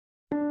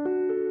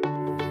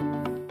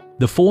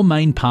The four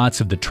main parts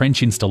of the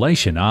trench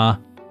installation are: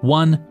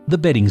 1. The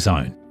bedding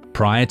zone,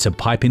 prior to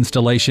pipe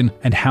installation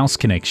and house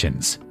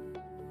connections.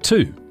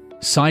 2.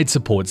 Side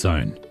support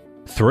zone.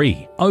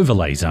 3.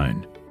 Overlay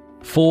zone.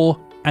 4.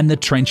 And the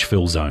trench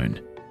fill zone.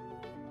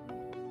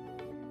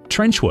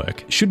 Trench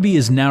work should be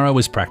as narrow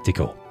as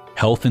practical.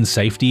 Health and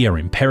safety are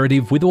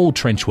imperative with all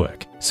trench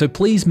work, so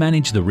please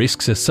manage the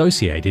risks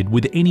associated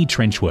with any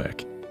trench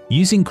work.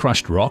 Using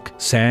crushed rock,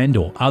 sand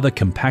or other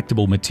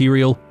compactable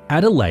material,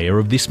 add a layer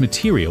of this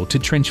material to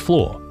trench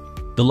floor.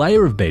 The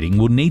layer of bedding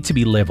will need to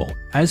be level,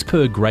 as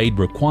per grade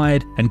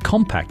required, and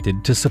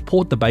compacted to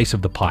support the base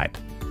of the pipe.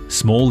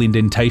 Small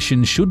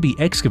indentations should be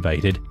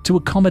excavated to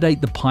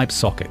accommodate the pipe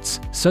sockets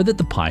so that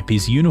the pipe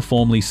is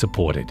uniformly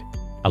supported.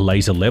 A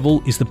laser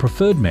level is the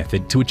preferred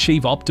method to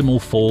achieve optimal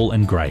fall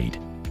and grade.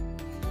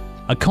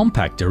 A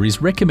compactor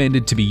is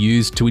recommended to be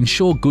used to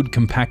ensure good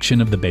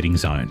compaction of the bedding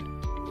zone.